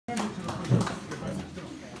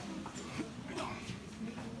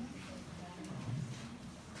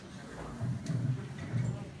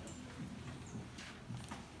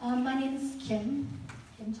Kim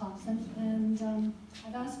Thompson, and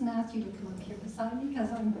I've asked Matthew to come up here beside me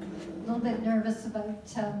because I'm a little bit nervous about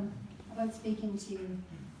speaking to you.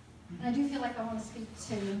 And I do feel like I want to speak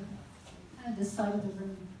to kind of this side of the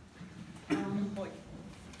room.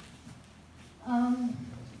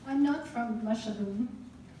 I'm not from Mushaboom.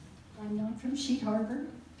 I'm not from Sheet Harbour.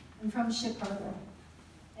 I'm from Ship Harbour.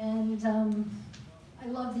 And I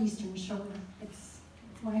love the Eastern Shore. It's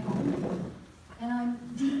my home. And I'm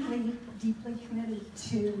deeply, deeply committed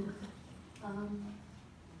to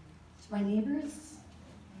my neighbors,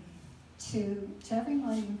 to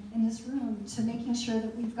everyone in this room, to making sure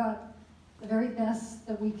that we've got the very best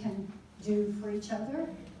that we can do for each other.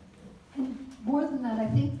 And more than that, I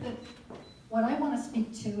think that what I want to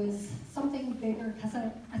speak to is something bigger, because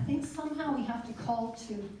I think somehow we have to call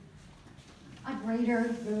to a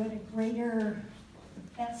greater good, a greater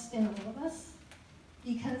best in all of us,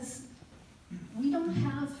 because we don't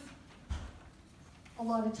have a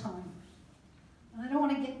lot of time. And I don't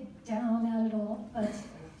want to get down at it all, but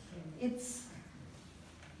it's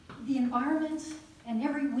the environment and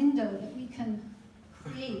every window that we can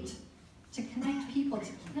create to connect people,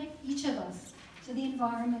 to connect each of us to the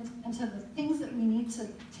environment and to the things that we need to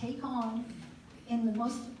take on in the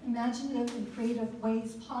most imaginative and creative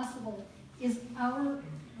ways possible is our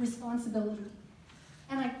responsibility.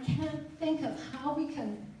 And I can't think of how we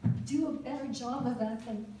can do a better job of that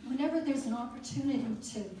than whenever there's an opportunity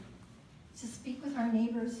to speak with our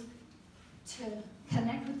neighbors, to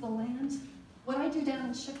connect with the land. What I do down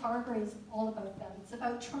in Ship Harbour is all about that. It's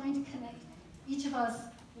about trying to connect each of us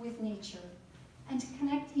with nature and to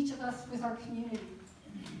connect each of us with our community.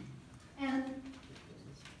 And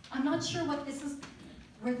I'm not sure where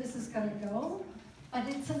this is going to go, but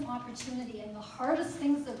it's an opportunity. And the hardest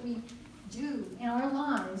things that we do in our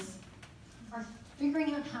lives are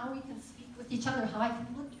figuring out how we can speak with each other, how I can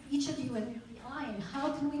look each of you in the eye, and how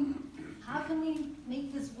can we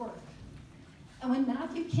make this work. And when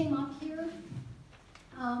Matthew came up here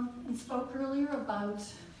and spoke earlier about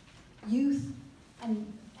youth and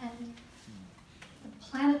the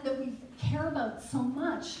planet that we care about so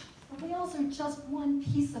much, the whales are just one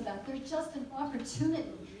piece of that. They're just an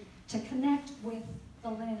opportunity to connect with the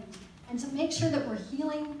land and to make sure that we're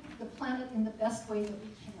healing the planet in the best way that we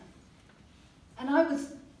can. And I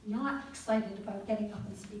was not excited about getting up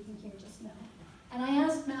and speaking here just now. And I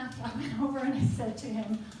asked Matthew, I went over and I said to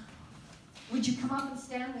him, would you come up and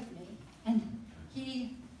stand with me? And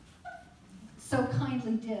he so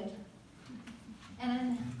kindly did. And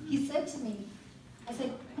then he said to me, I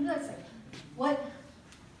said, what did I say? What?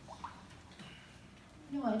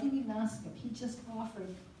 No, I didn't even ask him. He just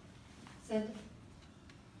offered. Said,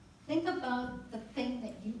 think about the thing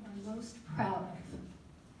that you are most proud of.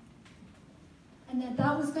 And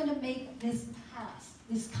that was going to make this pass,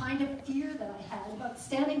 this kind of fear that I had about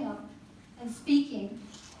standing up and speaking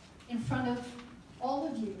in front of all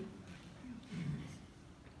of you.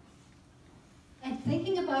 And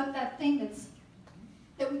thinking about that thing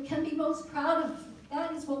that we can be most proud of,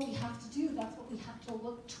 that is what we have to do. That's what we have to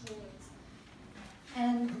look towards.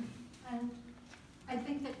 And I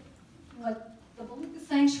think that what the Beluga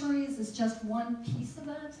Sanctuary is just one piece of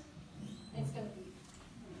that. It's going to be,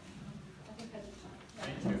 I think that's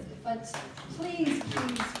fine. But please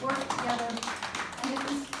work together. And if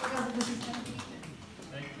this, whatever this is going to be.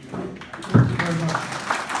 Thank you. Thank you very much.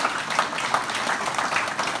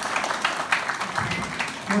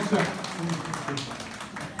 One second.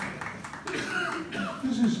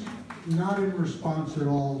 This is not in response at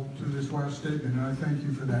all to this last statement, and I thank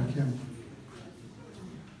you for that, Kim.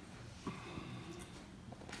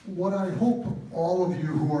 What I hope all of you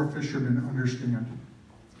who are fishermen understand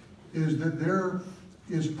is that there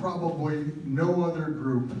is probably no other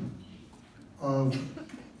group of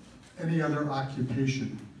any other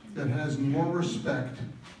occupation that has more respect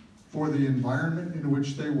for the environment in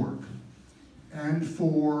which they work and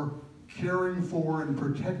for caring for and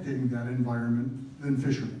protecting that environment than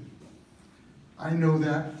fishermen. I know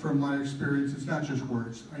that from my experience. It's not just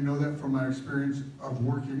words. I know that from my experience of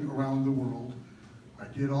working around the world. I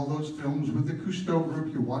did all those films with the Cousteau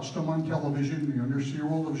group. You watched them on television, the Undersea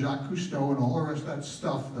World of Jacques Cousteau and all the rest of that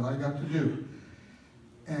stuff that I got to do.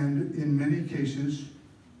 And in many cases,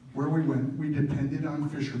 where we went, we depended on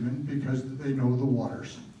fishermen because they know the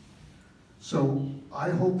waters. So I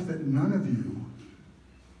hope that none of you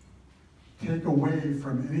take away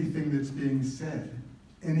from anything that's being said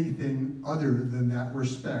anything other than that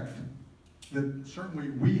respect that certainly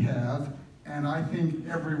we have, and I think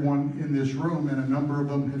everyone in this room, and a number of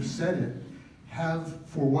them have said it, have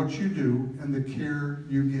for what you do and the care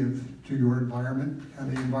you give to your environment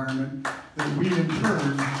and the environment that we in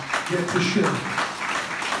turn get to share.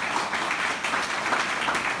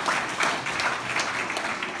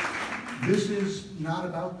 This is not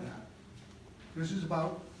about that. This is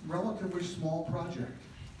about a relatively small project,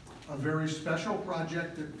 a very special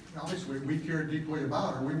project that obviously we care deeply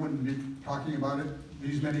about, or we wouldn't be talking about it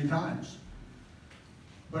these many times.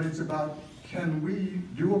 But it's about, can we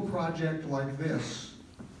do a project like this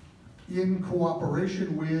in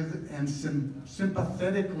cooperation with and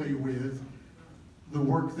sympathetically with the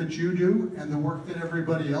work that you do and the work that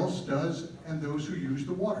everybody else does and those who use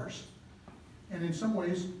the waters. And in some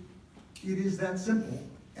ways, it is that simple,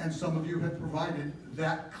 and some of you have provided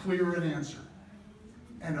that clear an answer,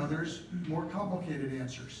 and others more complicated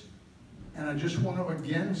answers. And I just want to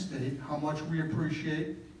again state how much we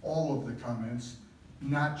appreciate all of the comments,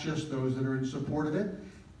 not just those that are in support of it,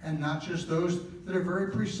 and not just those that are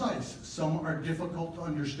very precise. Some are difficult to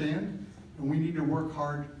understand, and we need to work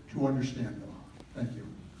hard to understand them. Thank you.